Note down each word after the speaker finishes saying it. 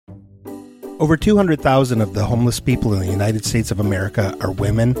Over 200,000 of the homeless people in the United States of America are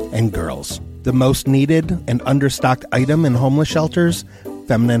women and girls. The most needed and understocked item in homeless shelters?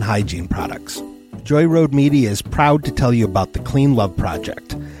 Feminine hygiene products. Joy Road Media is proud to tell you about the Clean Love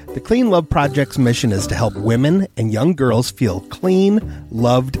Project. The Clean Love Project's mission is to help women and young girls feel clean,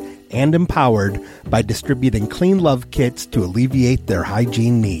 loved, and empowered by distributing Clean Love kits to alleviate their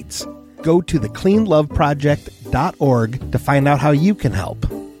hygiene needs. Go to thecleanloveproject.org to find out how you can help.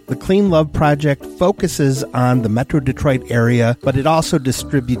 The Clean Love Project focuses on the Metro Detroit area, but it also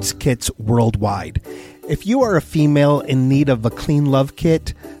distributes kits worldwide. If you are a female in need of a Clean Love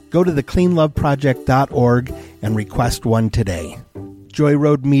kit, go to thecleanloveproject.org and request one today. Joy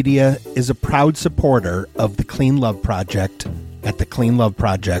Road Media is a proud supporter of the Clean Love Project at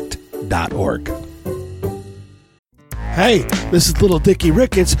thecleanloveproject.org. Hey, this is Little Dickie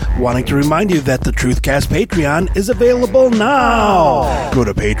Ricketts wanting to remind you that the Truthcast Patreon is available now. Go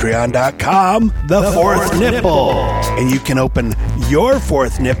to patreon.com, the fourth nipple, and you can open your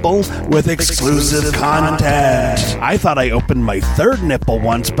fourth nipple with exclusive content. I thought I opened my third nipple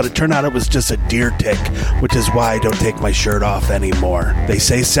once, but it turned out it was just a deer tick, which is why I don't take my shirt off anymore. They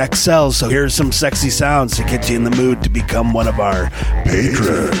say sex sells, so here's some sexy sounds to get you in the mood to become one of our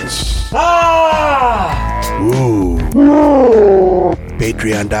patrons. Ooh.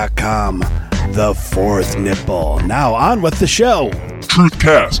 Patreon.com, the fourth nipple. Now on with the show.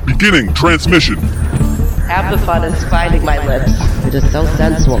 Truthcast, beginning transmission. Half the fun is finding my lips. It is so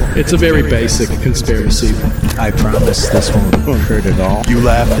sensual. It's a very basic conspiracy. I promise this won't hurt at all. You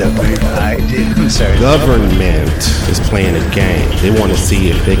laughed at me. I did. I'm sorry. Government is playing a game. They want to see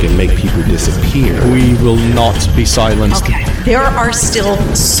if they can make people disappear. We will not be silenced. Okay. There are still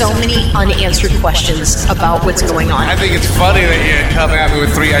so many unanswered questions about what's going on. I think it's funny that you come at me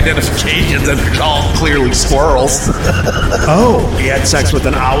with 3 identifications and they're all clearly squirrels. Oh, he had sex with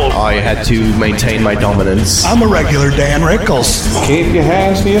an owl. I had to maintain my dominance. I'm a regular Dan Rickles. Keep your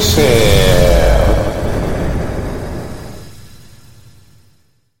hands to yourself.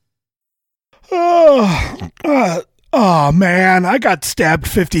 Oh, man, I got stabbed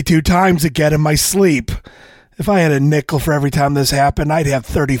 52 times again in my sleep. If I had a nickel for every time this happened, I'd have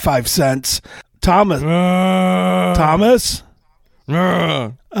 35 cents. Thomas? Thomas?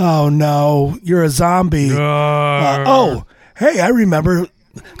 Oh, no, you're a zombie. Oh, hey, I remember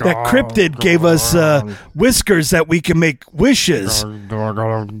that cryptid gave us whiskers that we can make wishes.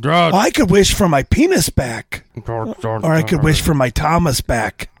 I could wish for my penis back. Or I could wish for my Thomas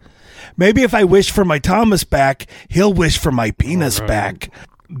back. Maybe if I wish for my Thomas back, he'll wish for my penis back.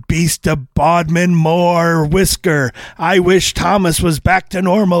 Beast of Bodmin Moore Whisker. I wish Thomas was back to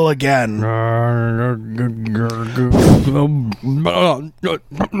normal again.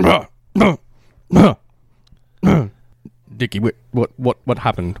 Dickie, what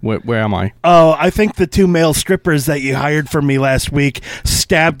happened? Where am I? Oh, I think the 2 male strippers that you hired for me last week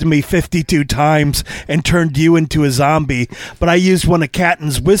stabbed me 52 times and turned you into a zombie. But I used one of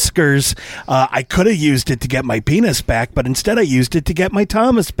Catton's whiskers. I could have used it to get my penis back, but instead I used it to get my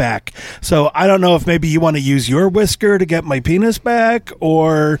Thomas back. So I don't know if maybe you want to use your whisker to get my penis back,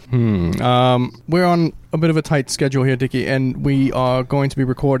 or... We're on a bit of a tight schedule here, Dickie, and we are going to be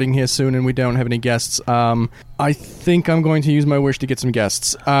recording here soon, and we don't have any guests. I think I'm going to use my wish to get some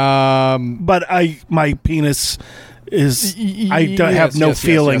guests. But my penis is... I don't have no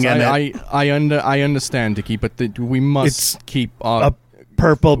feeling in it. I understand, Dickie, but we must keep a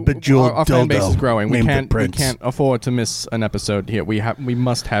purple bejeweled our fan base is growing. We can't afford to miss an episode here. We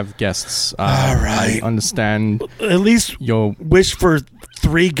must have guests. All right. I understand. At least your wish for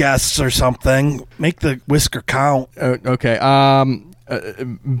 3 guests or something. Make the whisker count. Okay.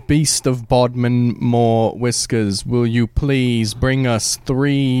 Beast of Bodmin Moore Whiskers, will you please bring us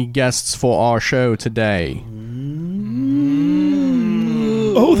 3 guests for our show today?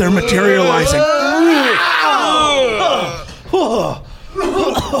 Oh, they're materializing.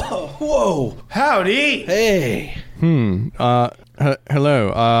 Whoa. Howdy. Hey.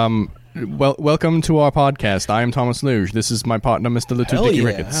 Hello. Welcome to our podcast. I am Thomas Luge. This is my partner, Mr. Dickie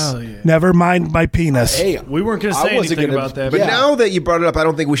Ricketts. Hell yeah. Never mind my penis. Hey, We weren't going to say anything about that. But now that you brought it up, I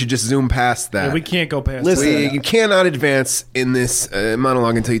don't think we should just zoom past that. Yeah, we can't go past We cannot advance in this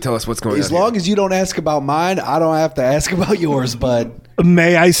monologue until you tell us what's going on. As long as you don't ask about mine, I don't have to ask about yours, bud.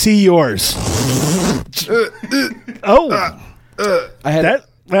 May I see yours?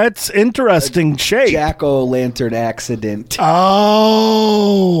 That's interesting shape. Jack-o'-lantern accident.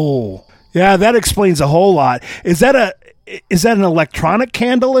 Oh. Yeah, that explains a whole lot. Is that an electronic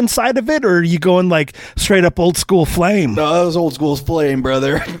candle inside of it, or are you going like straight up old school flame? No, that was old school flame,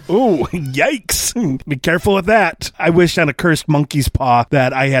 brother. Ooh, yikes. Be careful with that. I wish on a cursed monkey's paw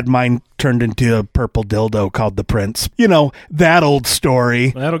that I had mine turned into a purple dildo called the Prince. You know, that old story.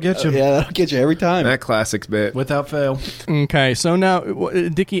 That'll get you. Yeah, that'll get you every time. That classics bit. Without fail. Okay, so now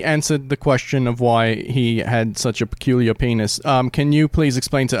Dickie answered the question of why he had such a peculiar penis. Can you please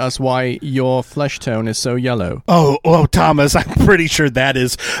explain to us why your flesh tone is so yellow? Oh, Thomas, I'm pretty sure that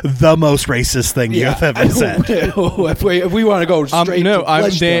is the most racist thing you have ever said. if we want to go straight to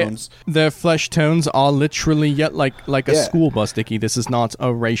flesh tones. Their flesh tones are literally yet like a school bus, Dickie. This is not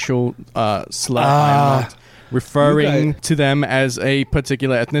a racial slur. I'm not referring to them as a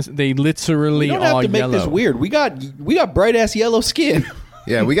particular ethnicity. They literally are yellow. You don't have to make yellow. this weird. We got bright ass yellow skin.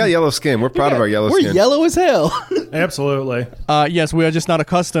 Yeah, we got yellow skin. We're proud of our yellow skin. We're yellow as hell. Absolutely. Yes, we are just not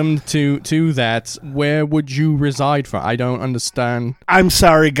accustomed to that. Where would you reside from? I don't understand. I'm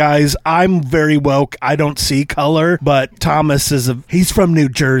sorry, guys. I'm very woke. I don't see color, but Thomas he's from New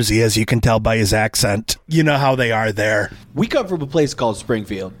Jersey, as you can tell by his accent. You know how they are there. We come from a place called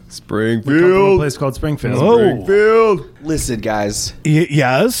Springfield. We come from a place called Springfield. Springfield. Listen, guys.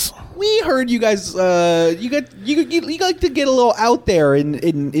 Yes? We heard you guys. You like to get a little out there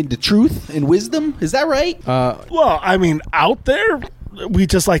into truth and wisdom. Is that right? Well, I mean, out there, we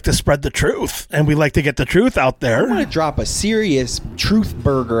just like to spread the truth, and we like to get the truth out there. I want to drop a serious truth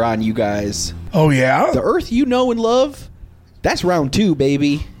burger on you guys. Oh, yeah? The Earth you know and love, that's round 2,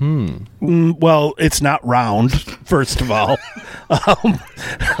 baby. Well, it's not round, first of all.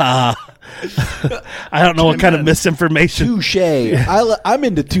 I don't know what kind of misinformation. Touche. I'm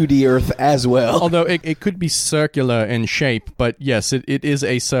into 2D Earth as well. Although it could be circular in shape, but yes, it is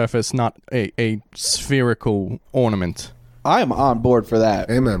a surface, not a spherical ornament. I'm on board for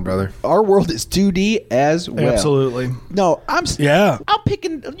that. Amen, brother. Our world is 2D as well. Absolutely. No, I'm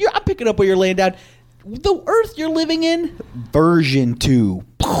picking up what you're laying down. The Earth you're living in, version 2.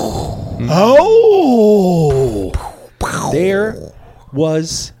 Oh! There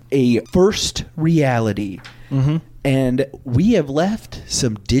was a first reality. And we have left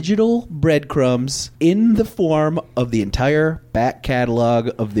some digital breadcrumbs in the form of the entire back catalog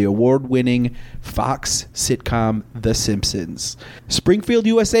of the award-winning Fox sitcom The Simpsons. Springfield,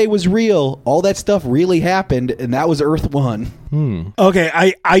 USA was real. All that stuff really happened, and that was Earth 1. Okay,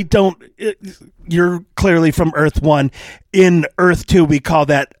 I don't... You're clearly from Earth 1. In Earth 2, we call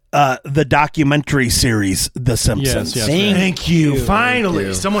that the documentary series, The Simpsons. Yes, Thank you.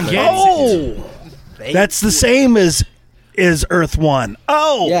 Finally, someone gets it. That's the same as Earth 1.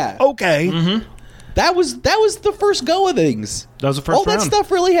 Oh, yeah. Okay. That was the first go of things. That was the first All that round. stuff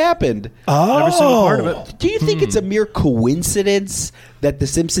really happened. Every single part of it. Do you think it's a mere coincidence that The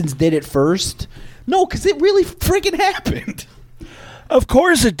Simpsons did it first? No, because it really freaking happened. Of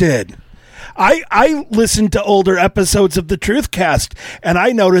course it did. I listened to older episodes of the Truthcast, and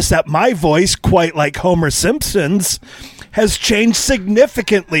I noticed that my voice, quite like Homer Simpson's, has changed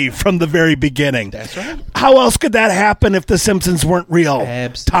significantly from the very beginning. That's right. How else could that happen if the Simpsons weren't real?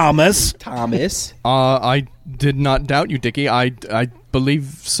 Thomas. I did not doubt you, Dickie. I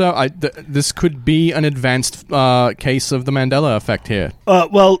believe so. This could be an advanced case of the Mandela effect here.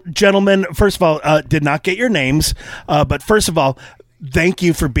 Well, gentlemen, first of all, did not get your names, but first of all, thank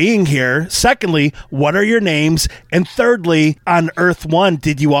you for being here. Secondly, what are your names? And thirdly, on Earth 1,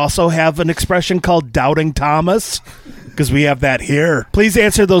 did you also have an expression called Doubting Thomas? Because we have that here. Please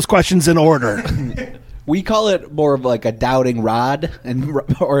answer those questions in order. We call it more of like a doubting Rod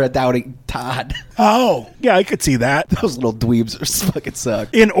or a doubting Todd. Oh, yeah, I could see that. Those little dweebs are fucking suck.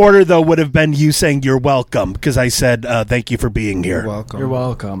 In order, though, would have been you saying you're welcome, because I said thank you for being here. You're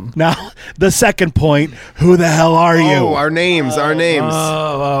welcome. Now, the second point, who the hell are you? Oh, our names. I'm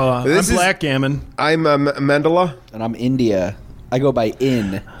Blackgammon. I'm Mandela. And I'm India. I go by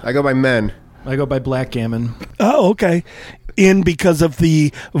In. I go by Men. I go by Blackgammon. Oh, okay. In because of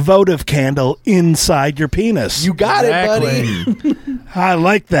the votive candle inside your penis. You got it, buddy. I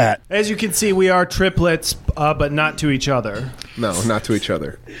like that. As you can see, we are triplets, but not to each other. No, not to each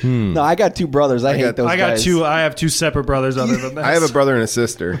other. No, I got two brothers. I hate those guys. I have two separate brothers other than that. I have a brother and a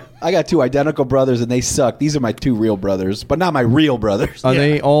sister. I got two identical brothers, and they suck. These are my two real brothers, but not my real brothers. Are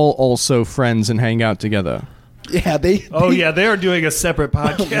they all also friends and hang out together? Yeah, they are doing a separate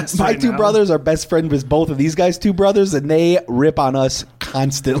podcast. My two brothers are best friends with both of these guys' two brothers, and they rip on us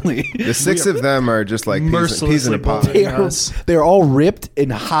constantly. The six of them are just like peas in a pod. They're all ripped and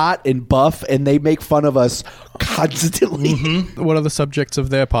hot and buff, and they make fun of us constantly. Mm-hmm. What are the subjects of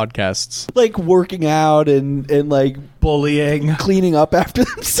their podcasts? Like working out and like bullying, cleaning up after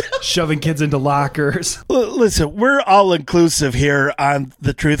themselves, shoving kids into lockers. Listen, we're all inclusive here on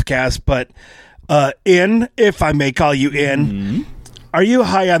the Truthcast, but In, if I may call you In, are you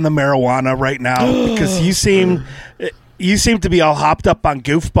high on the marijuana right now? Because you seem You seem to be all hopped up on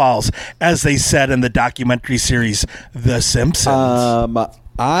goofballs, as they said in the documentary series The Simpsons.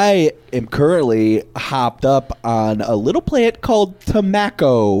 I am currently hopped up on a little plant called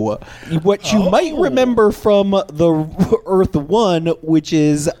tobacco, what you might remember from the Earth 1, which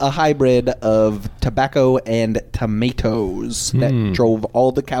is a hybrid of tobacco and tomatoes that drove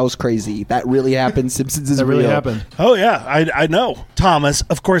all the cows crazy. That really happened. Simpsons is That real. really happened. Oh, yeah, I know. Thomas,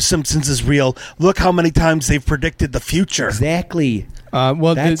 of course Simpsons is real. Look how many times they've predicted the future. Exactly.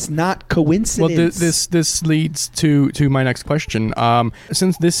 Well, That's not coincidence. Well, this leads to my next question.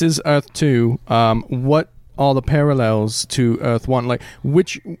 Since this is Earth 2, what are the parallels to Earth 1? Like,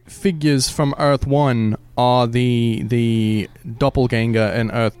 which figures from Earth 1 are the doppelganger in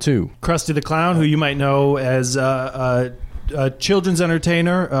Earth 2? Krusty the Clown, who you might know as a children's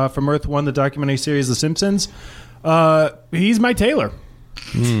entertainer from Earth 1, the documentary series The Simpsons. He's my tailor.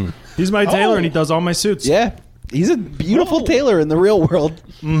 He's my tailor, and he does all my suits. Yeah. He's a beautiful tailor in the real world.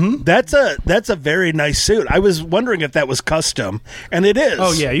 Mm-hmm. That's a very nice suit. I was wondering if that was custom, and it is.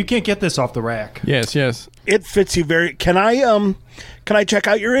 Oh yeah, you can't get this off the rack. Yes. It fits you very. Can I check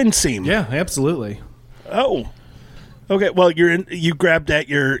out your inseam? Yeah, absolutely. Oh. Okay, well, you grabbed at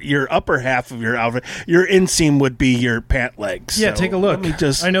your upper half of your outfit. Your inseam would be your pant legs. Yeah, so take a look. Let me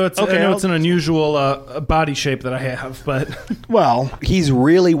just. I know it's an unusual body shape that I have, but well, he's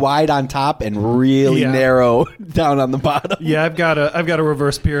really wide on top and really narrow down on the bottom. Yeah, I've got a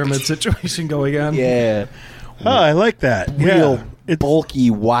reverse pyramid situation going on. Yeah. Oh, I like that. Real bulky,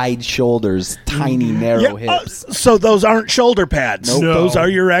 wide shoulders, tiny, narrow hips. So those aren't shoulder pads. Nope. No. Those are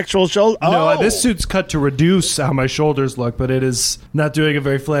your actual shoulder. No, this suit's cut to reduce how my shoulders look, but it is not doing a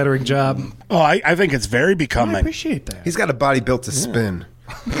very flattering job. Oh, I think it's very becoming. I appreciate that. He's got a body built to spin.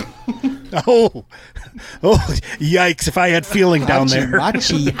 Oh, yikes! If I had feeling down there.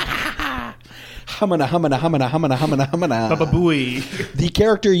 Machi. Humana. Baba Booey. The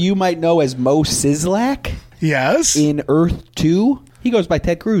character you might know as Mo Sizlak. Yes. In Earth 2, he goes by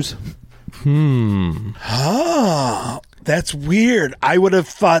Ted Cruz. Ah, that's weird. I would have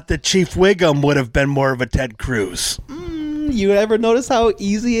thought that Chief Wiggum would have been more of a Ted Cruz. You ever notice how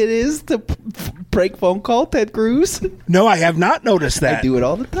easy it is to prank phone call Ted Cruz? No, I have not noticed that. I do it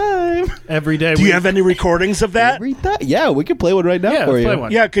all the time. Every day. Do you have any recordings of that? Yeah, we can play one right now for you. Play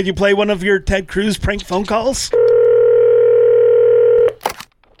one. Yeah, could you play one of your Ted Cruz prank phone calls?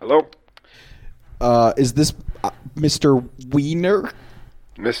 Hello? Is this Mr. Wiener?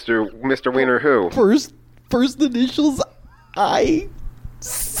 Mr. Wiener who? First initials I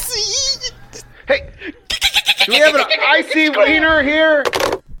C. Hey! Do we have an IC Wiener here?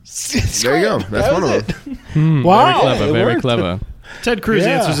 There you go. That's one of them. Wow. Very clever. Ted Cruz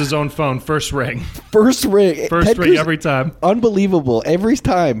answers his own phone first ring. First ring Ted ring Cruz, every time. Unbelievable. Every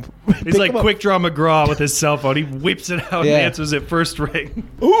time. He's like Quick Draw McGraw with his cell phone. He whips it out and answers it first ring.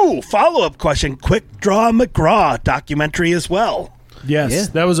 Ooh, follow-up question. Quick Draw McGraw documentary as well. Yes,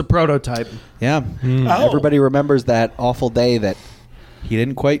 that was a prototype. Yeah. Everybody remembers that awful day that he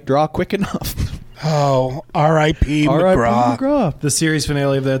didn't quite draw quick enough. Oh, R.I.P. McGraw. The series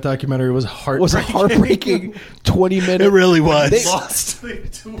finale of that documentary was heartbreaking. 20 minutes. It really was.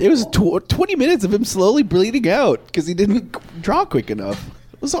 It was 20 minutes of him slowly bleeding out because he didn't draw quick enough.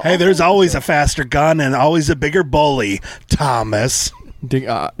 Hey, there's always a faster gun and always a bigger bully, Thomas.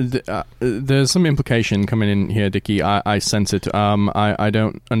 There's some implication coming in here, Dickie. I sense it. I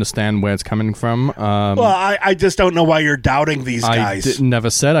don't understand where it's coming from. Well, I just don't know why you're doubting these guys. I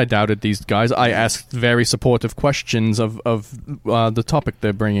never said I doubted these guys. I asked very supportive questions of the topic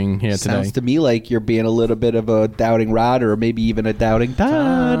they're bringing here today. Sounds to me like you're being a little bit of a doubting Rod or maybe even a doubting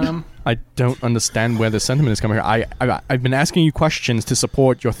Todd. I don't understand where the sentiment is coming from. I've been asking you questions to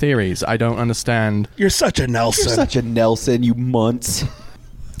support your theories. I don't understand. You're such a Nelson. You munts.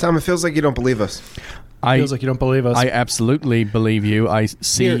 Tom, it feels like you don't believe us. Feels like you don't believe us. I absolutely believe you. I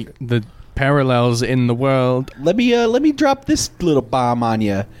see the parallels in the world. Let me drop this little bomb on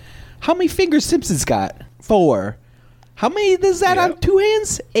you. How many fingers Simpsons got? 4. How many is that on 2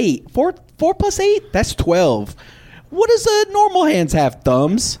 hands? 8. 4 plus 8? That's 12. What does normal hands have?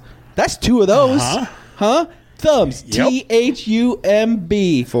 Thumbs? That's 2 of those. Huh? Thumbs. Yep.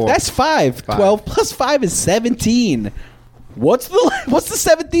 THUMB. 4. That's 5. 12 plus 5 is 17. What's the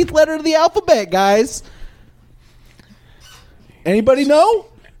 17th letter of the alphabet, guys? Anybody know?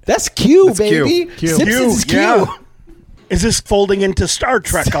 That's Q, That's baby. Q. Simpsons is Q. Yeah. Is this folding into Star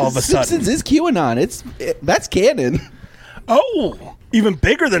Trek all of a sudden? Simpsons is QAnon. That's canon. Oh, even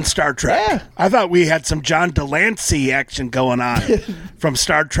bigger than Star Trek. Yeah. I thought we had some John Delancey action going on from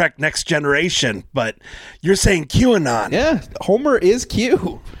Star Trek Next Generation, but you're saying QAnon. Yeah, Homer is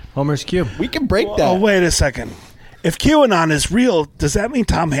Q. Homer's Q. We can break that. Oh, wait a second. If QAnon is real, does that mean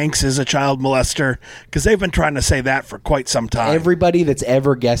Tom Hanks is a child molester? Because they've been trying to say that for quite some time. Everybody that's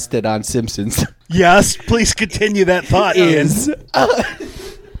ever guested on Simpsons Yes, please continue that thought. is.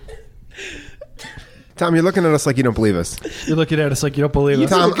 Tom, you're looking at us like you don't believe us. You're looking at us like you don't believe us.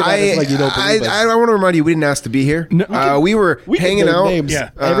 Tom, looking at us like you don't believe us. I want to remind you, we didn't ask to be here. We were We can hanging name out. names.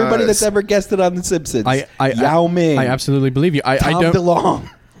 Yeah. Everybody that's ever guested on The Simpsons. Yao Ming. I absolutely believe you. I Tom don't. DeLonge.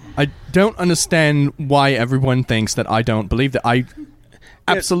 I don't understand why everyone thinks that I don't believe that. I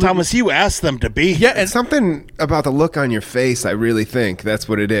absolutely. Thomas, you asked them to be. Yeah, It's something about the look on your face, I really think. That's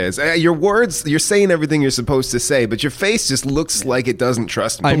what it is. Your words, you're saying everything you're supposed to say, but your face just looks like it doesn't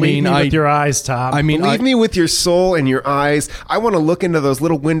trust me. I Believe mean, me with your eyes, Tom. I mean, Believe me with your soul and your eyes. I want to look into those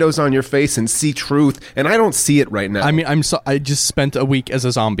little windows on your face and see truth, and I don't see it right now. I mean, I just spent a week as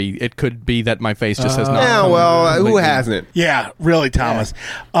a zombie. It could be that my face just has not. yeah, well, who hasn't? Yeah, really, Thomas.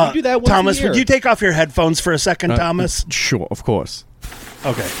 We do that once a Thomas, year. would you take off your headphones for a second, Thomas? Sure, of course.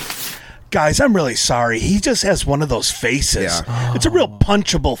 Okay. Guys, I'm really sorry. He just has one of those faces. Yeah. It's a real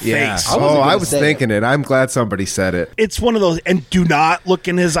punchable Yeah. face. I was thinking it. I'm glad somebody said it. It's one of those, and do not look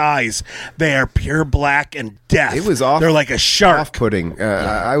in his eyes. They are pure black and death. It was off. They're like a shark. Off-putting.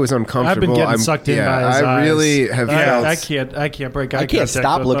 I was uncomfortable. I've been getting sucked in by his eyes. I really have felt. I can't break eye I can't contact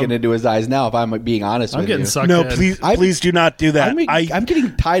stop with looking them. into his eyes now if I'm being honest I'm with getting you. sucked No, in. please do not do that. I'm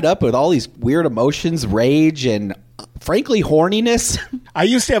getting tied up with all these weird emotions, rage, and frankly, horniness. I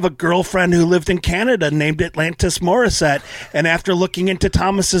used to have a girlfriend who lived in Canada named Atlantis Morissette, and after looking into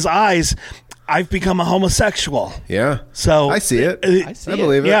Thomas's eyes, I've become a homosexual. Yeah. So I see it. see I it.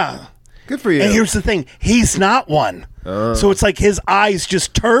 believe it. Yeah. Good for you. And here's the thing, he's not one. So it's like his eyes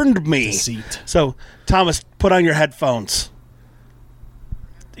just turned me. Deceit. So, Thomas, put on your headphones.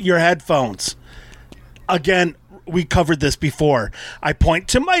 Your headphones. Again, we covered this before. I point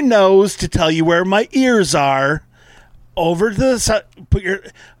to my nose to tell you where my ears are. Over to the side.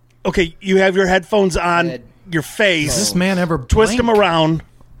 Okay, you have your headphones on your face. Does this man ever twist blink? him around?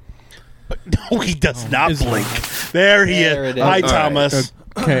 No, he does not blink. There he There is. it is. Hi, All Thomas.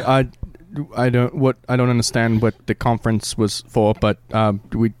 Okay, I don't understand what the conference was for, but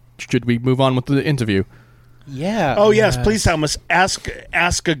should we move on with the interview? Yeah. Oh yes, please, Thomas. Ask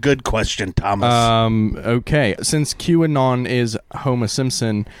a good question, Thomas. Okay, since QAnon is Homer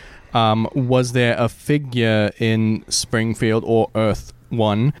Simpson, was there a figure in Springfield or Earth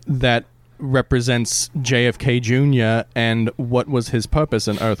 1 that represents JFK Jr. and what was his purpose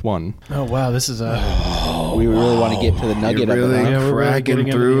in Earth 1? Oh wow, this is a. We really want to get to the nugget You're really of it. Yeah, we're really cracking getting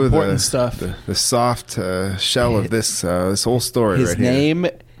into through the important stuff. the soft shell of this whole story His right here. name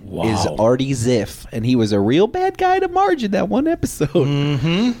is Artie Ziff, and he was a real bad guy to Marge in that one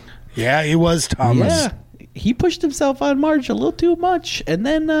episode. Yeah, he was, Thomas. Yeah. He pushed himself on Marge a little too much, and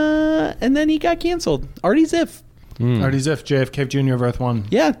then he got canceled. Artie Ziff. Artie Ziff, JFK Jr. of Earth 1.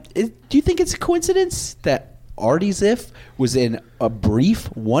 Yeah. Do you think it's a coincidence that Artie Ziff was in a brief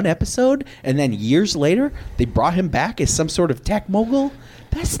one episode, and then years later they brought him back as some sort of tech mogul?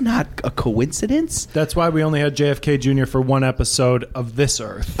 That's not a coincidence. That's why we only had JFK Jr. for one episode of this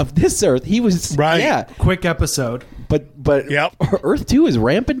Earth. Of this Earth, he was Right. Yeah, Quick episode. but Yep. Earth 2 is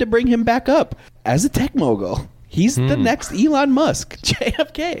rampant to bring him back up as a tech mogul. He's the next Elon Musk,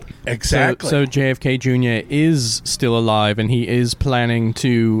 JFK. Exactly. So JFK Jr. is still alive, and he is planning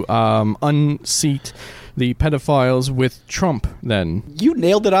to unseat the pedophiles with Trump, then. You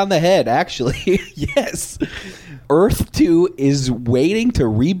nailed it on the head, actually. Yes. Earth 2 is waiting to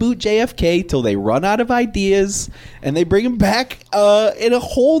reboot JFK till they run out of ideas, and they bring him back in a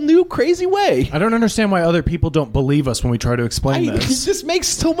whole new crazy way. I don't understand why other people don't believe us when we try to explain It this. just makes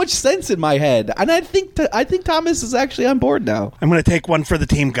so much sense in my head, and I think Thomas is actually on board now. I'm going to take one for the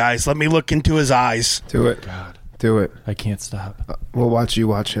team, guys. Let me look into his eyes. Do it. Do it. I can't stop. We'll watch you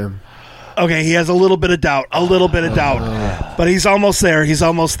watch him. Okay, he has a little bit of doubt. But he's almost there.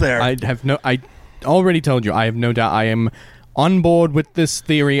 I already told you, I have no doubt. I am on board with this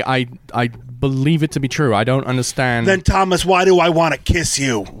theory. I believe it to be true. I don't understand. Then, Thomas, why do I want to kiss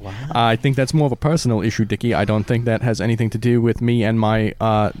you? I think that's more of a personal issue, Dickie. I don't think that has anything to do with me and my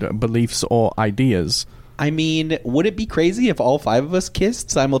beliefs or ideas. I mean, would it be crazy if all five of us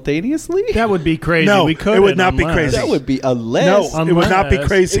kissed simultaneously? That would be crazy. No, we could. it would not be crazy. That would be unless. No, it would not be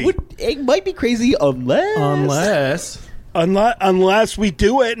crazy. It might be crazy unless. Unless we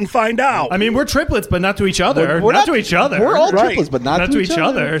do it and find out. I mean, we're triplets, but not to each other. We're not to each other. We're all Right. triplets, but not to each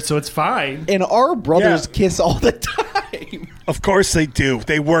other. So it's fine. And our brothers kiss all the time. Of course they do.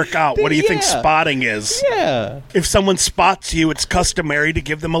 They work out. What do you think Yeah. spotting is? Yeah. If someone spots you, it's customary to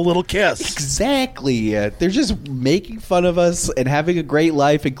give them a little kiss. Exactly. They're just making fun of us and having a great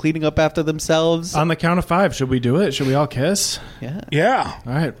life and cleaning up after themselves. On the count of 5, should we do it? Should we all kiss? Yeah. Yeah.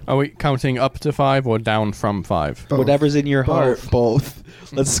 All right. Are we counting up to 5 or down from 5? Whatever's in your heart. Both.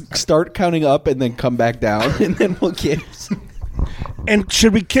 Let's start counting up and then come back down, and then we'll kiss. And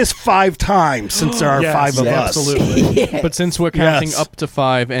should we kiss 5 times since there are Yes, 5 of us? absolutely. But since we're counting Yes. up to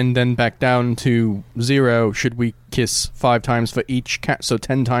 5 and then back down to 0, should we kiss 5 times for each cat? So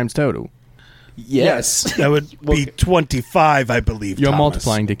 10 times total. Yes. That would be 25, I believe. You're Thomas.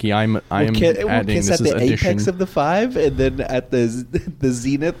 multiplying, Dickie. I am We'll adding. kiss This at is the addition. apex of the 5 and then at the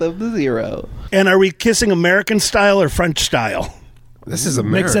zenith of the 0. And are we kissing American style or French style? This is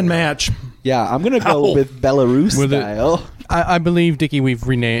America. Mix and match. Yeah, I'm going to go Oh. with Belarus With it- style. I believe, Dickie, we've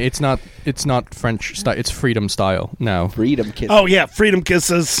renamed. It's not French style. It's freedom style now. Freedom kiss. Oh, yeah, freedom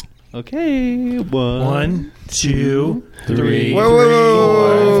kisses. Okay. 1, 2, 3. Whoa, whoa,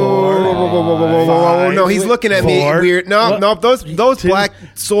 whoa, whoa, whoa, whoa, whoa, whoa, whoa. No, he's looking at me Four. weird. No, What? no, those black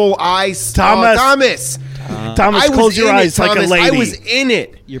soul eyes. Thomas. Thomas. Thomas, I was close your in eyes it, like a Thomas. lady. I was in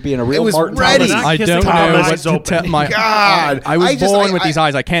it. You're being a It real was Martin ready. Thomas. I kissing don't with know your what eyes to open. tell my. God. I was I just- born I- with these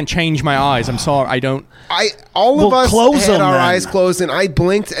eyes. I can't change my eyes. I'm sorry. I don't. All of Well, us close had them our then. eyes closed, and I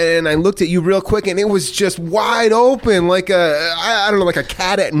blinked and I looked at you real quick, and it was just wide open, like I don't know, like a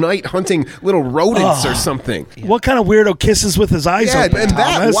cat at night hunting little rodents or something. What kind of weirdo kisses with his eyes Yeah, open, and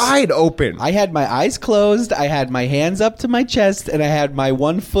that Thomas? wide open. I had my eyes closed, I had my hands up to my chest, and I had my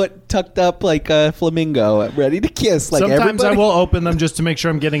one foot tucked up like a flamingo, ready to kiss. Like Sometimes everybody. I will open them just to make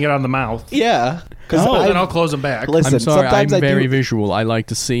sure I'm getting it on the mouth. Yeah. Because Then I'll close them back. listen, I'm sorry. I'm sometimes I very do. visual. I like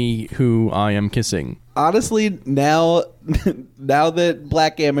to see who I am kissing. Honestly, now that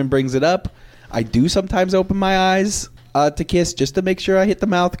Blackgammon brings it up, I do sometimes open my eyes to kiss just to make sure I hit the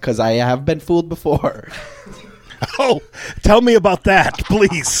mouth because I have been fooled before. Oh, tell me about that,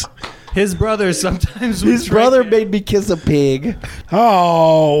 please. His brother sometimes would His trick brother me. made me kiss a pig.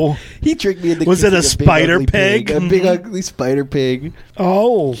 Oh, He tricked me into Was it kissing a big, spider ugly pig? A big ugly spider pig.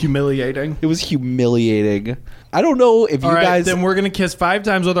 oh. humiliating. It was humiliating. I don't know if you All right, guys. then we're gonna kiss 5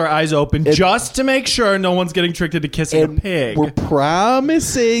 times with our eyes open, just to make sure no one's getting tricked into kissing a and pig. we're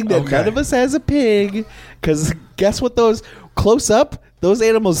promising that Okay. none of us has a pig. Because guess what? Those close up, those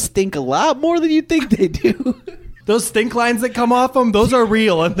animals stink a lot more than you think they do. Those stink lines that come off them, those are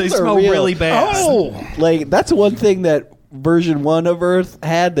real and they Those are smell real. really bad. Oh. Like that's one thing that version 1 of Earth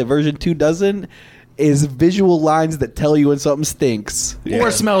had that version 2 doesn't. Is visual lines that tell you when something stinks.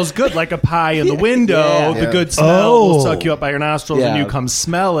 Or smells good, like a pie in the window. Yeah. The Yeah. good smell will Oh. suck you up by your nostrils, and Yeah. you come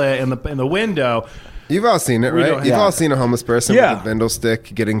smell it in the window. You've all seen it, We right? don't- You've yeah. all seen a homeless person Yeah. with a bindle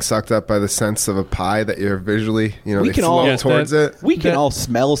stick getting sucked up by the sense of a pie that you're visually, We they can flow all- Yes, towards that- it. We can That- all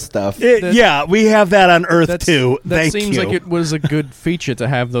smell stuff. Yeah, we have that on Earth too. That Thank seems you. like it was a good feature to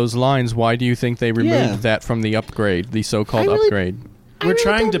have those lines. Why do you think they removed Yeah. that from the upgrade, the so-called I really- upgrade? We're really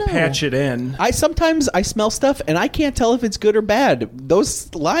trying to don't know. patch it in. I sometimes I smell stuff and I can't tell if it's good or bad. Those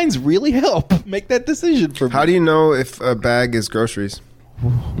lines really help make that decision for me. How do you know if a bag is groceries?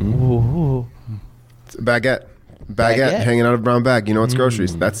 It's a baguette. Baguette hanging out of a brown bag. You know it's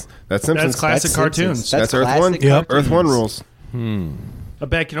groceries. That's Simpsons. That's classic That's cartoons. Simpsons. That's Earth classic 1. Yep. Earth 1 rules. A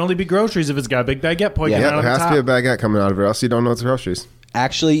bag can only be groceries if it's got a big baguette pointing Yeah, out Yeah, on there the has to top. be a baguette coming out of it, else you don't know it's groceries.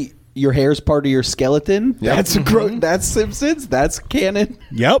 Actually, your hair's part of your skeleton. Yep. That's that's Simpsons. That's canon.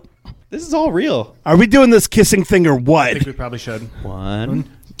 Yep. This is all real. Are we doing this kissing thing or I what? think we probably should. 1,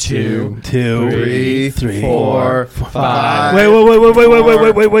 2, 2, 3, 4, 5.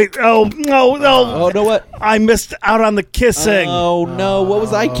 Wait. Oh, no. Oh no! What? I missed out on the kissing. Oh no! What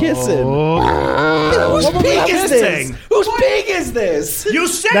was I kissing? Oh. Whose What was I pig is kissing? this? Whose pig is this? You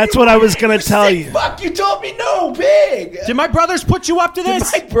said That's what I was going to tell you. Fuck! You told me no pig. Did my brothers put you up to Did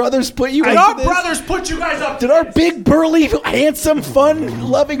this? my brothers put you Did up our to this? brothers put you guys up to Did our this? big, burly, handsome,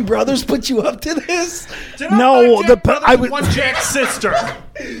 fun-loving brothers put you up to this? Did our No, five the Jack p- brothers I and would- one Jack's sister.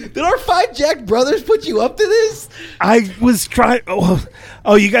 Did our 5 Jack brothers put you up to this? I was trying.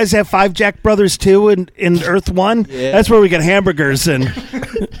 Oh, you guys have 5 Jack Brothers too in Earth 1? Yeah. That's where we get hamburgers and.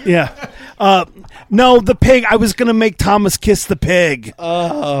 Yeah. No, the pig. I was going to make Thomas kiss the pig.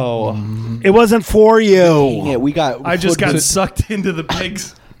 Oh, It wasn't for dang you. it, we got. I just got sucked into the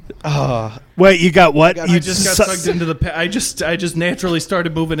pigs. Wait, you got what? I You just got su- sucked into the pig. I just naturally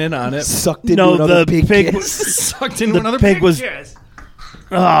started moving in on it. sucked into No, another the pig. pig kiss. Sucked into The another pig pig was- kiss.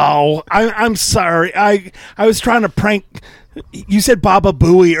 Oh, I'm sorry. I was trying to prank You said Baba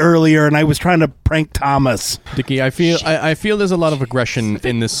Booey earlier, and I was trying to prank Thomas. Dickie, I feel there's a lot of aggression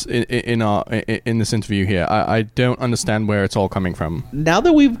in this in this interview here. I don't understand where it's all coming from. Now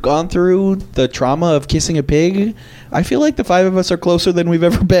that we've gone through the trauma of kissing a pig, I feel like the five of us are closer than we've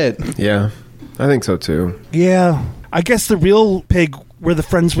ever been. Yeah, I think so too. Yeah, I guess the real pig were the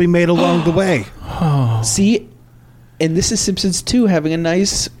friends we made along the way. See, and this is Simpsons 2 having a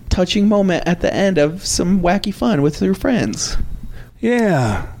nice, touching moment at the end of some wacky fun with your friends.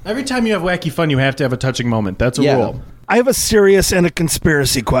 Yeah. Every time you have wacky fun, you have to have a touching moment. That's a rule. I have a serious and a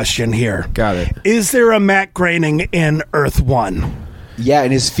conspiracy question here. Got it. Is there a Matt Groening in Earth 1? Yeah,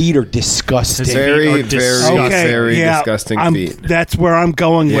 and his feet are disgusting. Very disgusting feet. That's where I'm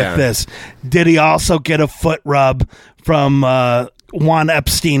going with this. Did he also get a foot rub from Juan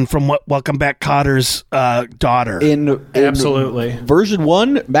Epstein from Welcome Back Cotter's daughter? In Absolutely. Version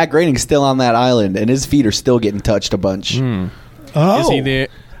 1, Matt Groening's still on that island, and his feet are still getting touched a bunch. Oh. Is he there?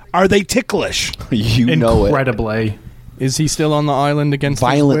 Are they ticklish? You know it. Incredibly. Is he still on the island against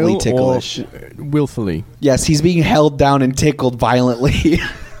Violently his will, ticklish. or willfully? Yes, he's being held down and tickled violently.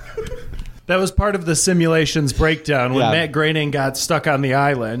 That was part of the simulation's breakdown. When Yeah. Matt Groening got stuck on the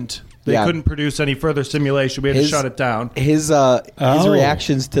island, they couldn't produce any further simulation. We had to shut it down. His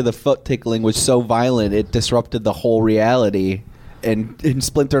reactions to the foot tickling was so violent it disrupted the whole reality and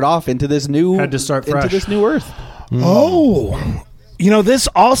splintered off into this new Had to start into fresh. this new Earth. Oh. You know, this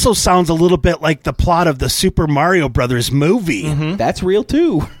also sounds a little bit like the plot of the Super Mario Brothers movie. That's real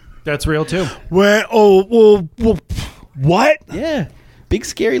too. That's real too. Where, what? Yeah. Big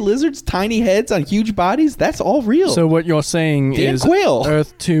scary lizards, tiny heads on huge bodies, that's all real. So what you're saying Dan is Quayle.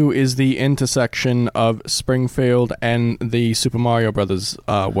 Earth 2 is the intersection of Springfield and the Super Mario Brothers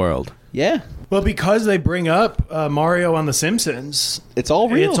world. Yeah. Well, because they bring up Mario on The Simpsons, It's all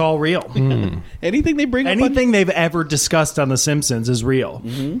real. it's all real. Anything they bring up Anything they've ever discussed on The Simpsons is real.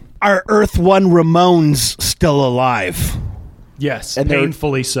 Are Earth 1 Ramones still alive? Yes, And they're-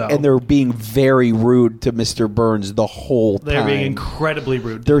 painfully so. and they're being very rude to Mr. Burns the whole time. They're being incredibly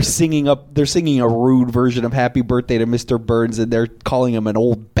rude. They're singing a rude version of Happy Birthday to Mr. Burns, and they're calling him an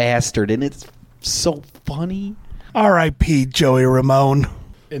old bastard, and it's so funny. R.I.P. Joey Ramone.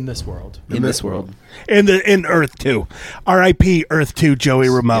 In this world. In this world. In Earth 2. R.I.P. Earth 2 Joey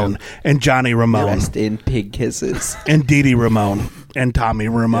Ramone and Johnny Ramone Rest in pig kisses. and Dee Dee Ramone and Tommy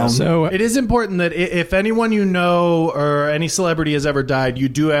Ramone. So It is important that if anyone you know or any celebrity has ever died, you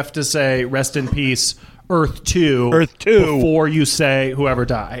do have to say rest in peace, Earth 2. Earth 2. Before you say whoever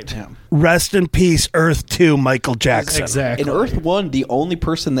died. Rest in peace, Earth 2, Michael Jackson. Exactly. In Earth 1, the only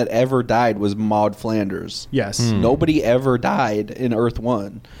person that ever died was Maude Flanders. Yes. Nobody ever died in Earth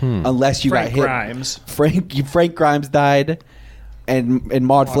 1 unless you Frank got hit. Grimes. Frank Grimes died, and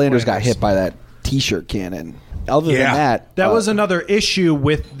Maude Flanders got hit by that T-shirt cannon. Other than that... That was another issue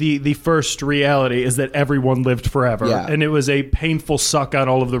with the first reality, is that everyone lived forever. Yeah. And it was a painful suck on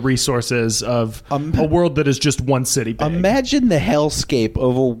all of the resources of a world that is just one city big. Imagine the hellscape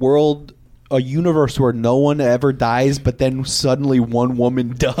of a universe where no one ever dies, but then suddenly one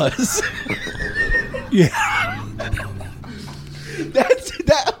woman does. Yeah.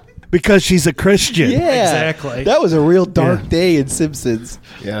 That. Because she's a Christian. Yeah, Exactly. That was a real dark day in Simpsons.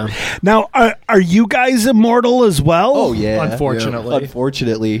 Yeah. Now, are you guys immortal as well? Oh yeah, Unfortunately.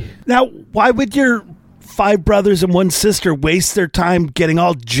 Unfortunately. Now, why would your 5 brothers and 1 sister waste their time getting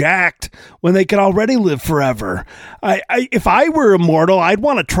all jacked when they could already live forever? If I were immortal, I'd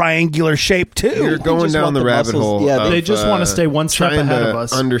want a triangular shape too. You're going just down want the the rabbit muscles. hole. Yeah, of, they just want to stay one step trying ahead to of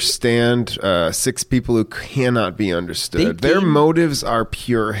us. Understand 6 people who cannot be understood. They Their gain- motives are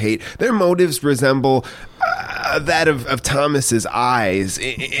pure hate. Their motives resemble that of Thomas's eyes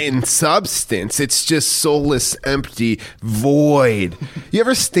in substance. It's just soulless, empty, void. You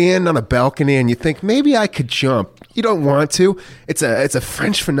ever stand on a balcony and you think, maybe I could jump? You don't want to. It's a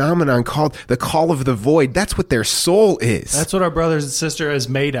French phenomenon called the call of the void. That's what their soul is. That's what our brothers and sister is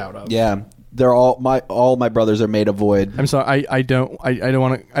made out of. Yeah, they're all my brothers are made of void. I'm sorry. I don't want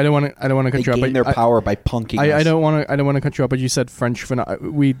to They cut you up. gain their power by punking us. I don't want to cut you up. But you said French.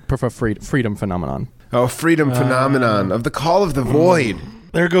 We prefer freedom phenomenon. Oh, freedom phenomenon of the call of the void.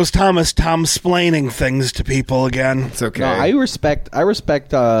 There goes Thomas Tom-splaining things to people again. It's okay. No, I respect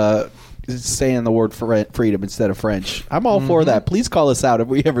saying the word freedom instead of French. I'm all for that. Please call us out if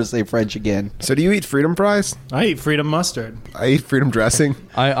we ever say French again. So do you eat freedom fries? I eat freedom mustard. I eat freedom dressing.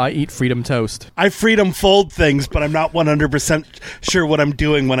 I eat freedom toast. I freedom fold things, but I'm not 100% sure what I'm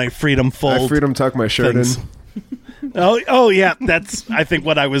doing when I freedom fold. I freedom tuck my shirt things. in. Oh yeah, that's I think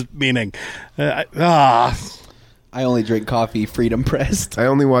what I was meaning. I only drink coffee freedom pressed. I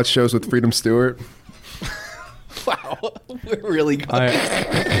only watch shows with Freedom Stewart. Wow, we're really good.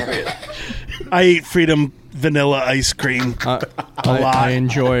 I eat Freedom vanilla ice cream a lot. I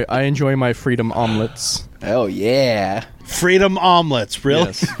enjoy my Freedom omelets. Oh yeah, Freedom omelets, really?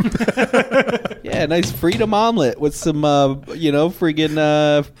 Yes. yeah, nice Freedom omelet with some,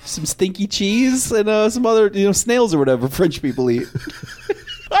 friggin' some stinky cheese and some other, snails or whatever French people eat.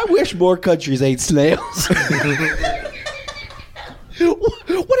 I wish more countries ate snails.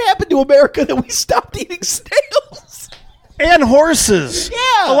 What happened to America that we stopped eating snails? And horses.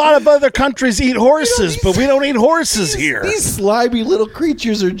 Yeah. A lot of other countries eat horses, but we don't eat horses here. These slimy little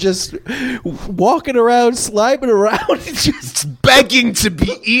creatures are just walking around, sliming around, and just begging to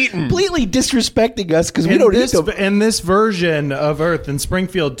be eaten. Completely disrespecting us because we don't eat them. In this version of Earth in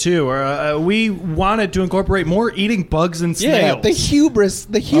Springfield 2, we wanted to incorporate more eating bugs and snails. Yeah,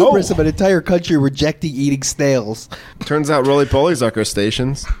 the hubris of an entire country rejecting eating snails. Turns out roly-polies are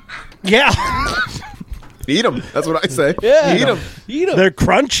crustaceans. Yeah. Eat them. That's what I say. Yeah. Eat them. Eat them. They're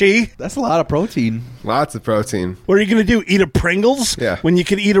crunchy. That's a lot of protein. Lots of protein. What are you going to do? Eat a Pringles? Yeah. When you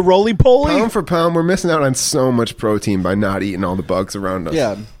can eat a roly-poly? Pound for pound, we're missing out on so much protein by not eating all the bugs around us.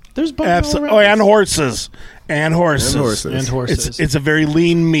 Yeah. There's bugs all around Oh, us. and horses. And horses. And horses. It's a very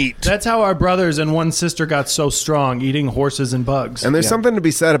lean meat. That's how our brothers and one sister got so strong, eating horses and bugs. And there's something to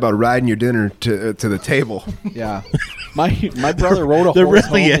be said about riding your dinner to the table. Yeah. My brother rode a There horse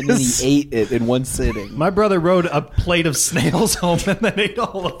really home and then he is. ate it in one sitting. My brother rode a plate of snails home and then ate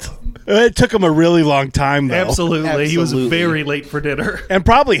all of them. It took him a really long time, though. Absolutely. He was Absolutely. very late for dinner. And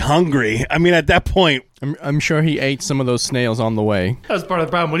probably hungry. I mean, at that point, I'm sure he ate some of those snails on the way. That was part of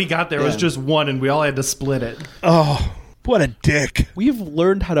the problem. When he got there, it was just one, and we all had to split it. oh, what a dick. We've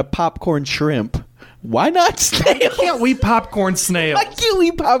learned how to popcorn shrimp. Why not snails? Can't we popcorn snails? Why can't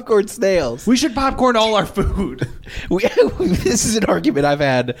we popcorn snails? We should popcorn all our food. This is an argument I've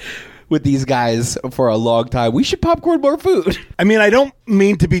had with these guys for a long time. We should popcorn more food. I mean, I don't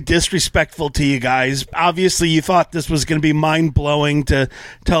mean to be disrespectful to you guys. Obviously, you thought this was going to be mind-blowing to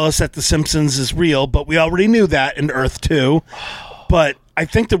tell us that The Simpsons is real, but we already knew that in Earth 2. But I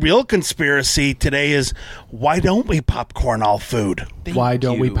think the real conspiracy today is, why don't we popcorn all food? Why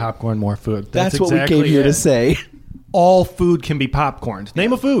don't we popcorn more food? That's what exactly we came here it. to say. All food can be popcorned.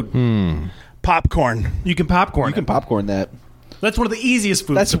 Name a food. Popcorn. You can popcorn You can it. popcorn that. That's one of the easiest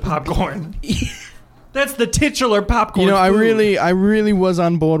foods to popcorn. That's the titular popcorn You know, food. I really was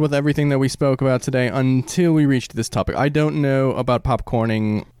on board with everything that we spoke about today until we reached this topic. I don't know about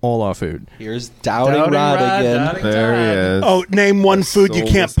popcorning all our food. Here's Doubting Rod again. Doubting There he Todd. is. Oh, name one food you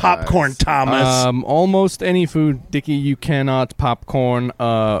soulless can't popcorn, eyes. Thomas. Almost any food, Dickie, you cannot popcorn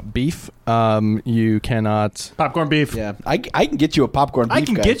beef. You cannot. Popcorn beef. Yeah, I can get you a popcorn beef I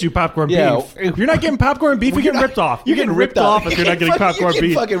can guy. get you popcorn Yeah. beef. If you're not getting popcorn beef, you're getting ripped off. You're getting ripped off if you're not getting popcorn You're getting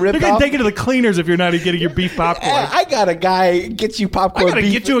beef. fucking ripped You're getting off. taken to the cleaners if you're not getting your beef popcorn. I got a guy get you I popcorn gotta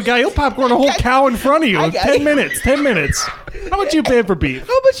beef. get you a guy. He'll popcorn a whole cow in front of you. I in got- 10 minutes. 10 minutes. How much you paying for beef?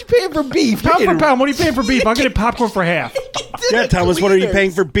 How much you paying for beef? Pound for pound. What are you paying for beef? I'll get it popcorn for half. Yeah, Thomas, what are you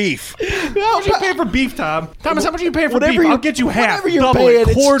paying for beef? How much are you paying for beef, Tom? Thomas, how much are you paying for Whatever beef? you- I'll get you half. Whatever you're double paying, it,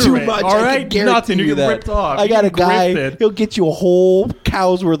 it's quarter too it. much. All I right, can guarantee nothing. You're you getting that. ripped off. I You're got a getting guy. grifted. He'll get you a whole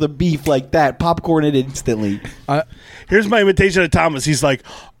cow's worth of beef like that. Popcorn it instantly. Here's my invitation to Thomas. He's like,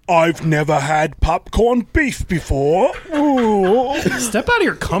 I've never had popcorn beef before. Ooh. Step out of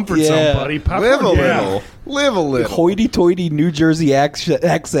your comfort Yeah. zone, buddy. Popcorn Live a beef. little. Live a little. Hoity-toity New Jersey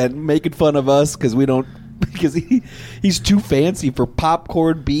accent making fun of us because we don't. Because he's too fancy for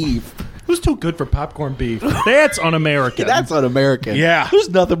popcorn beef. Who's too good for popcorn beef? That's un-American. That's un-American. Yeah. There's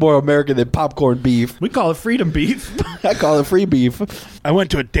nothing more American than popcorn beef. We call it freedom beef. I call it free beef. I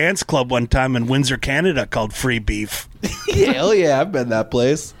went to a dance club one time in Windsor, Canada called Free Beef. Yeah, hell yeah, I've been that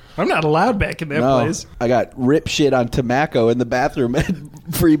place. I'm not allowed back in that No, place. I got rip shit on tobacco in the bathroom at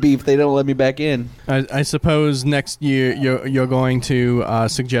free beef. They don't let me back in. I suppose next year you're going to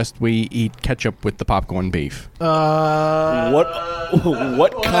suggest we eat ketchup with the popcorn beef. What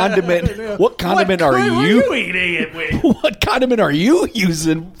condiment? What condiment are What you? are you eating it with? What condiment are you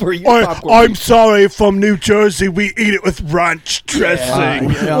using for your popcorn? I'm sorry, from New Jersey, we eat it with ranch dressing.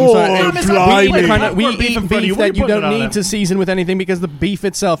 I'm Oh, sorry. Thomas, blimey. We Popcorn beef eat in front of you. beef What are that you you putting don't it on need it? to season with anything because the beef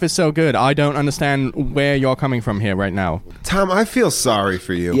itself is so good. I don't understand where you're coming from here right now. Tom, I feel sorry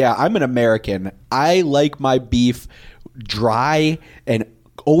for you. Yeah, I'm an American. I like my beef dry and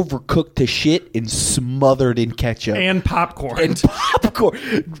overcooked to shit and smothered in ketchup. And popcorn. And popcorn.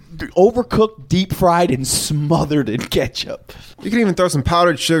 Overcooked, deep fried, and smothered in ketchup. You can even throw some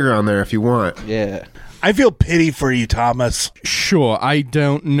powdered sugar on there if you want. Yeah. I feel pity for you, Thomas. Sure, I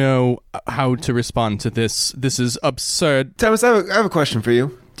don't know how to respond to this. This is absurd. Thomas, I have a question for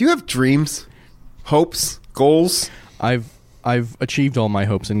you. Do you have dreams? Hopes? Goals? I've achieved all my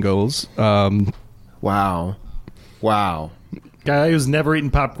hopes and goals. Wow. Guy who's never eaten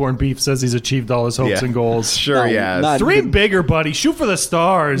popcorn beef says he's achieved all his hopes and goals. Sure, yeah. Dream bigger, buddy. Shoot for the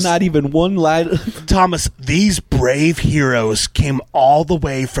stars. Not even one line. Thomas, these brave heroes came all the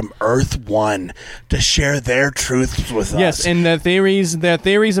way from Earth 1 to share their truths with us. Yes, and their theories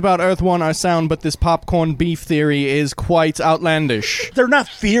about Earth 1 are sound, but this popcorn beef theory is quite outlandish. They're not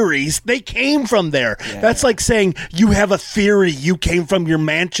theories. They came from there. That's like saying you have a theory. You came from your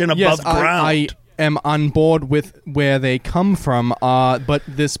mansion above ground. I am on board with where they come from, but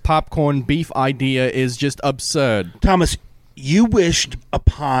this popcorn beef idea is just absurd. Thomas, you wished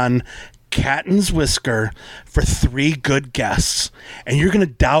upon Catton's whisker for 3 good guests, and you're going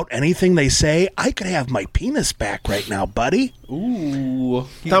to doubt anything they say? I could have my penis back right now, buddy. Ooh.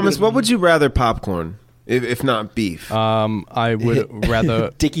 Thomas, what would you rather popcorn, if not beef? I would rather...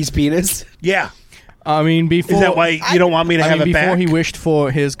 Dickie's penis? Yeah. I mean, before... Is that why you don't want me to have it back? Before he wished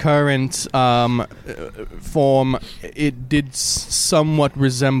for his current form, it did somewhat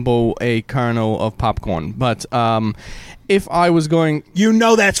resemble a kernel of popcorn. But if I was going... You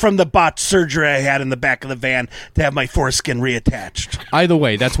know that's from the botched surgery I had in the back of the van to have my foreskin reattached. Either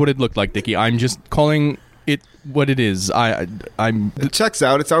way, that's what it looked like, Dickie. I'm just calling it what it is. I'm... It checks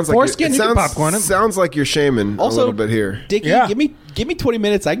out. It sounds like... Foreskin, you can popcorn it. Sounds like you're shaming a little bit here. Dickie, give me 20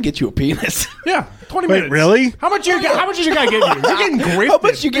 minutes. I can get you a penis. Yeah, 20 Wait, minutes. really? How much is your guy getting you? You're getting gripped. How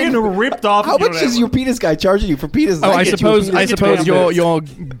much you getting ripped off? How much is your penis guy charging you for penis? I suppose your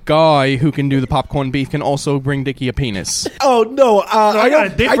guy who can do the popcorn beef can also bring Dickie a penis. Oh no! I got a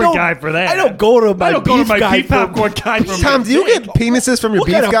different guy for that. I don't go to my beef popcorn guy. Tom, do you get penises from your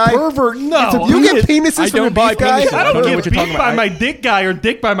beef guy? Pervert? No, you get penises from your beef guy. I don't get beef by my dick guy or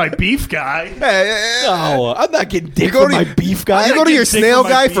dick by my beef guy. No, I'm not getting dick from my beef guy. You go to your snail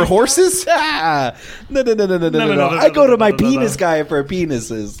guy for horses? No. I go to my penis guy for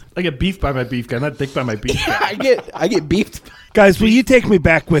penises. I get beef by my beef guy, not dick by my beef guy. I get beefed. Guys, will you take me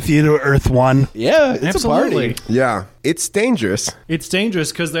back with you to Earth 1? Yeah, it's Absolutely. a party. Yeah, it's dangerous. It's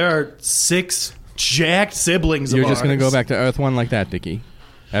dangerous because there are 6 jacked siblings. You're of just going to ours. go back to Earth 1 like that, Dickie.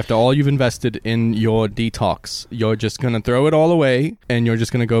 After all you've invested in your detox, you're just going to throw it all away, and you're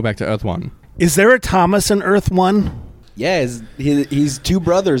just going to go back to Earth 1. Is there a Thomas in Earth 1? Yeah, he's 2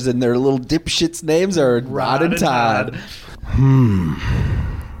 brothers, and their little dipshits' names are Rod and Todd.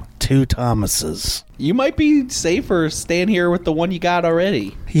 2 Thomases. You might be safer staying here with the one you got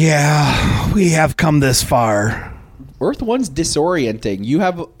already. Yeah, we have come this far. Earth 1's disorienting. You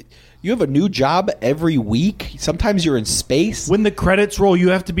have a new job every week. Sometimes you're in space. When the credits roll, you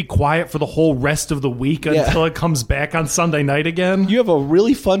have to be quiet for the whole rest of the week until it comes back on Sunday night again. You have a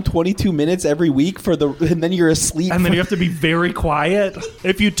really fun 22 minutes every week and then you're asleep. And then you have to be very quiet.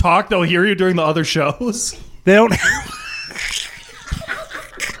 If you talk, they'll hear you during the other shows. They don't...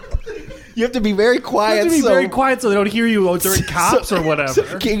 You have to be very quiet. You have to be very quiet so they don't hear you during Cops or whatever.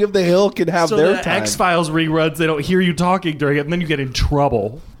 So King of the Hill can have so their the time. X-Files reruns, they don't hear you talking during it, and then you get in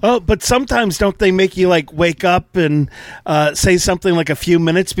trouble. Oh, but sometimes don't they make you like wake up and say something like a few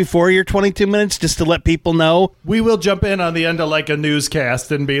minutes before your 22 minutes just to let people know? We will jump in on the end of like a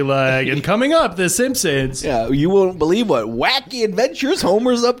newscast and be like, and coming up, The Simpsons. Yeah, you won't believe what wacky adventures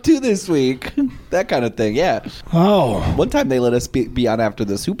Homer's up to this week. That kind of thing, yeah. Oh. One time they let us be on after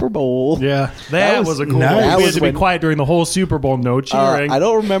the Super Bowl. Yeah, that was a cool nice. one. We had to be quiet during the whole Super Bowl, no cheering. I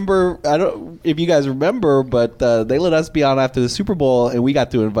don't remember, if you guys remember, but they let us be on after the Super Bowl, and we got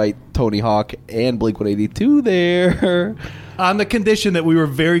to invite Tony Hawk and Blink-182 there. On the condition that we were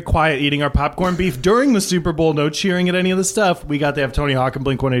very quiet eating our popcorn beef during the Super Bowl, no cheering at any of the stuff, we got to have Tony Hawk and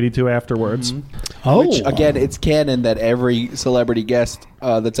Blink-182 afterwards. Mm-hmm. Oh. Which, again, it's canon that every celebrity guest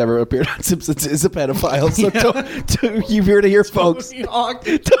that's ever appeared on Simpsons is a pedophile. So you're here to hear, folks. Tony Hawk.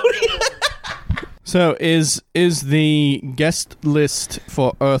 So is the guest list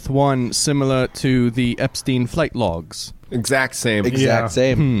for Earth 1 similar to the Epstein flight logs? Exact same.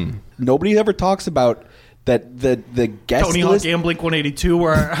 Same. Nobody ever talks about that the guest Tony list. Hawk and Blink-182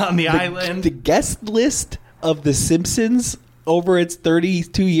 were on the island. The guest list of The Simpsons over its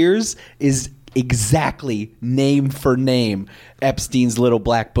 32 years is exactly name for name Epstein's Little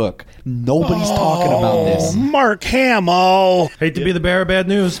Black Book. Nobody's talking about this. Mark Hamill. Hate to be the bearer of bad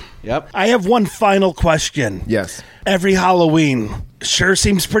news. Yep. I have one final question. Yes. Every Halloween sure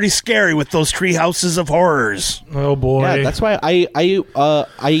seems pretty scary with those tree houses of horrors. Oh boy. Yeah, that's why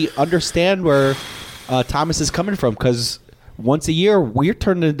I understand where Thomas is coming from, because once a year we're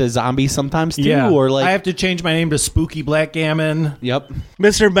turned into zombies sometimes too. Yeah. Or like I have to change my name to Spooky Blackgammon. Yep.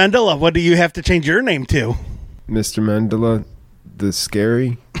 Mr. Mendela, what do you have to change your name to? Mr. Mandela, the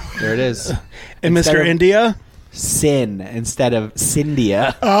scary. There it is. And Instead Mr. of India? Sin instead of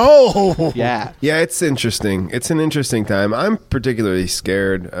Cyndia. Oh. Yeah. Yeah, it's interesting. It's an interesting time. I'm particularly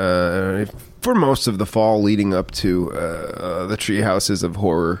scared for most of the fall leading up to the Tree Houses of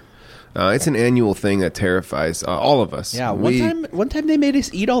Horror. It's an annual thing that terrifies all of us. Yeah, one time they made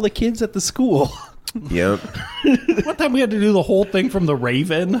us eat all the kids at the school. Yep. One time we had to do the whole thing from the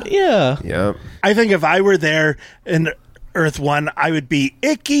Raven. Yeah. Yep. I think if I were there in Earth 1, I would be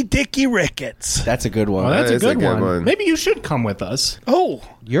Icky Dicky Ricketts. That's a good one. Oh, that's That a is good, a good one. one. Maybe you should come with us. Oh.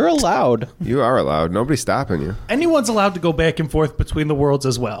 You're allowed. You are allowed. Nobody's stopping you. Anyone's allowed to go back and forth between the worlds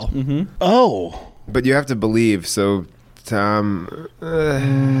as well. Mm-hmm. Oh. But you have to believe, so... Tom, I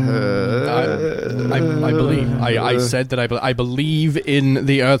believe. I said that I believe in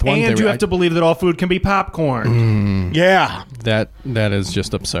the Earth One And theory. you have to believe that all food can be popcorn. Yeah. That is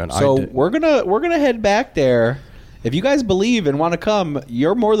just absurd. So we're gonna head back there. If you guys believe and want to come,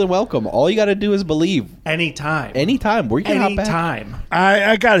 you're more than welcome. All you got to do is believe. Anytime. We can hop back. Anytime.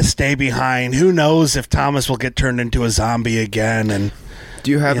 I got to stay behind. Who knows if Thomas will get turned into a zombie again? And do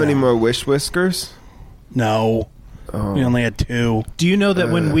you have any more wish whiskers? No. Oh. We only had 2. Do you know that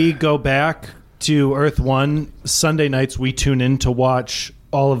when we go back to Earth 1, Sunday nights we tune in to watch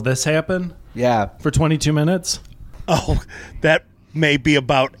all of this happen? Yeah. For 22 minutes? Oh, that may be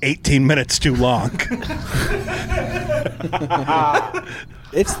about 18 minutes too long.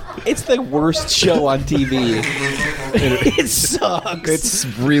 It's the worst show on TV. It sucks. It's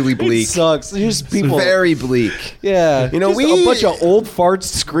really bleak. It sucks. There's people very bleak. Yeah, you know, just a bunch of old farts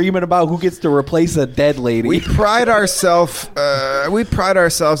screaming about who gets to replace a dead lady. We pride ourselves. We pride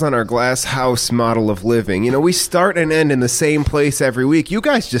ourselves on our glass house model of living. You know, we start and end in the same place every week. You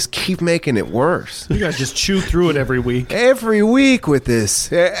guys just keep making it worse. You guys just chew through it every week. Every week with this.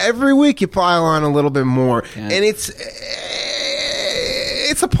 Every week you pile on a little bit more, and it's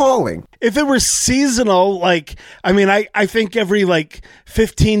appalling. If it were seasonal, I think every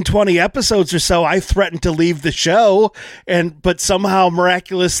 15, 20 episodes or so, I threatened to leave the show, but somehow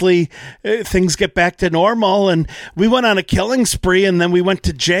miraculously things get back to normal, and we went on a killing spree, and then we went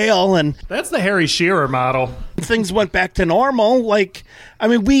to jail, and that's the Harry Shearer model. Things went back to normal.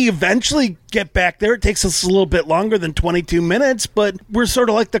 We eventually get back there. It takes us a little bit longer than 22 minutes, but we're sort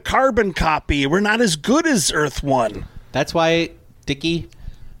of like the carbon copy. We're not as good as Earth 1. That's why, Dickie.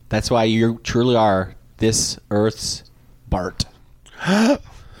 That's why you truly are this Earth's Bart. Oh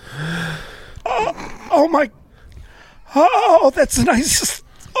my! Oh, that's the nicest.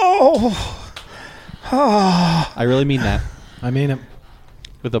 Oh. I really mean that. I mean it.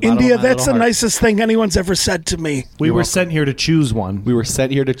 With the bottom India, of my that's the little heart. nicest thing anyone's ever said to me. We were sent here to choose one. We were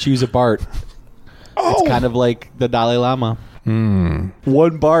sent here to choose a Bart. Oh. It's kind of like the Dalai Lama.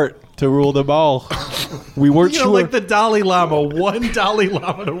 One Bart to rule them all. We weren't sure. Like the Dalai Lama. One Dalai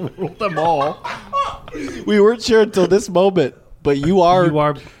Lama to rule them all. We weren't sure until this moment. But you are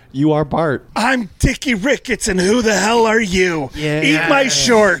Bart. I'm Dickie Ricketts, and who the hell are you? Yes. Eat my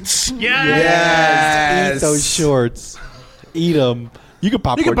shorts. Yes. Eat those shorts. Eat them. You can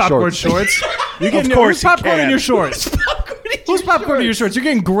popcorn shorts. You can, of course, popcorn in your shorts. Who's popcorn in your shorts? You're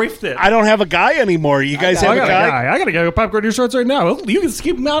getting grifted. I don't have a guy anymore. You guys have a guy? I gotta get popcorn in your shorts right now. You can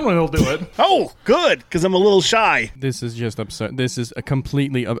keep him on when he'll do it. Oh, good, because I'm a little shy. This is just absurd. This is a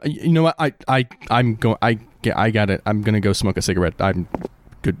completely. You know what? I got it. I'm gonna go smoke a cigarette. I'm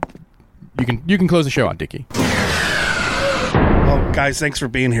good. You can close the show out, Dickie. Oh, guys, thanks for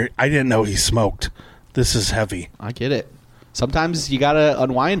being here. I didn't know he smoked. This is heavy. I get it. Sometimes you gotta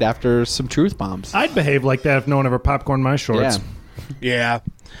unwind after some truth bombs. I'd behave like that if no one ever popcorned my shorts. Yeah.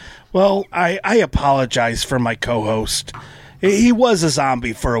 Well, I apologize for my co-host. He was a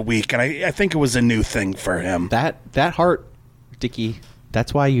zombie for a week, and I think it was a new thing for him. That heart, Dickie,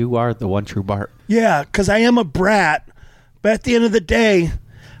 that's why you are the one true Bart. Yeah, because I am a brat, but at the end of the day,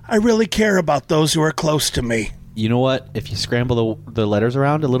 I really care about those who are close to me. You know what? If you scramble the letters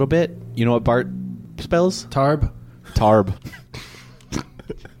around a little bit, you know what Bart spells? Tarb.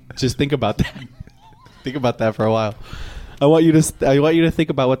 Just think about that. Think about that for a while. I want you to think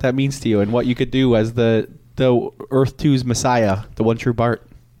about what that means to you and what you could do as the Earth 2's Messiah, the one true Bart.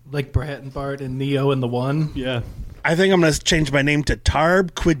 Like Brat and Bart and Neo and the One. Yeah. I think I'm going to change my name to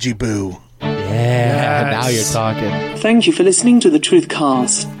Tarb Quidgiboo. Yeah, now you're talking. Thank you for listening to the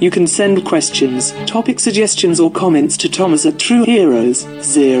Truthcast. You can send questions, topic suggestions, or comments to Thomas at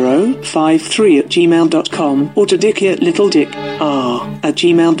trueheroes053@gmail.com or to Dickie at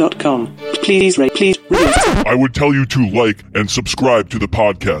littledicr@gmail.com. Please rate. I would tell you to like and subscribe to the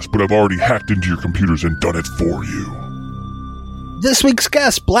podcast, but I've already hacked into your computers and done it for you. This week's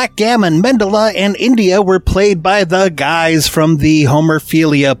guests, Blackgammon, Mendela, and India, were played by the guys from the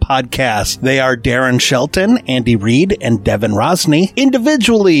Homerphilia podcast. They are Darren Shelton, Andy Reid, and Devin Rosny.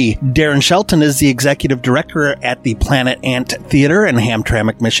 Individually, Darren Shelton is the executive director at the Planet Ant Theater in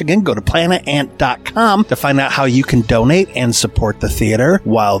Hamtramck, Michigan. Go to planetant.com to find out how you can donate and support the theater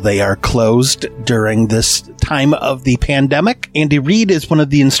while they are closed during this time of the pandemic. Andy Reid is one of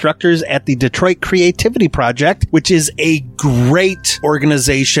the instructors at the Detroit Creativity Project, which is a great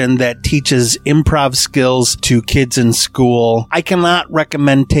organization that teaches improv skills to kids in school. I cannot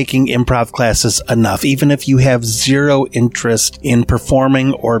recommend taking improv classes enough. Even if you have zero interest in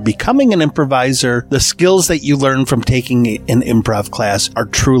performing or becoming an improviser, the skills that you learn from taking an improv class are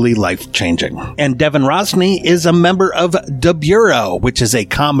truly life-changing. And Devin Rosny is a member of The Bureau, which is a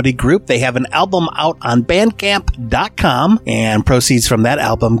comedy group. They have an album out on bandcamp.com, and proceeds from that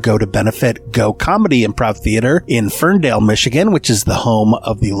album go to benefit Go Comedy Improv Theater in Ferndale, Michigan, which is the home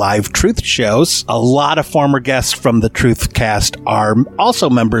of the live Truth shows. A lot of former guests from the Truth cast are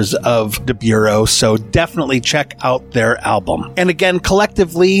also members of The Bureau, so definitely check out their album. And again,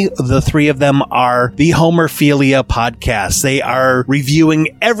 collectively, the three of them are the Homerphilia podcast. They are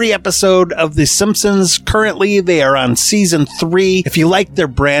reviewing every episode of The Simpsons. Currently, they are on season 3. If you like their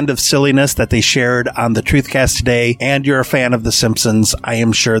brand of silliness that they shared on the Truthcast today, and you're a fan of The Simpsons, I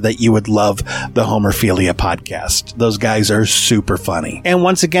am sure that you would love the Homerphilia podcast. Those guys are super funny. And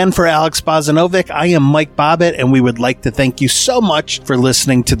once again, for Alex Bozanovic, I am Mike Bobbitt, and we would like to thank you so much for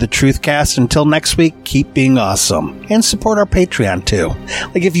listening to the Truthcast. Until next week, keep being awesome. And support our Patreon, too.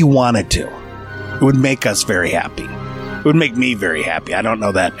 Like, if you wanted to. It would make us very happy. It would make me very happy. I don't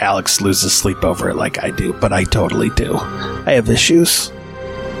know that Alex loses sleep over it like I do, but I totally do. I have issues.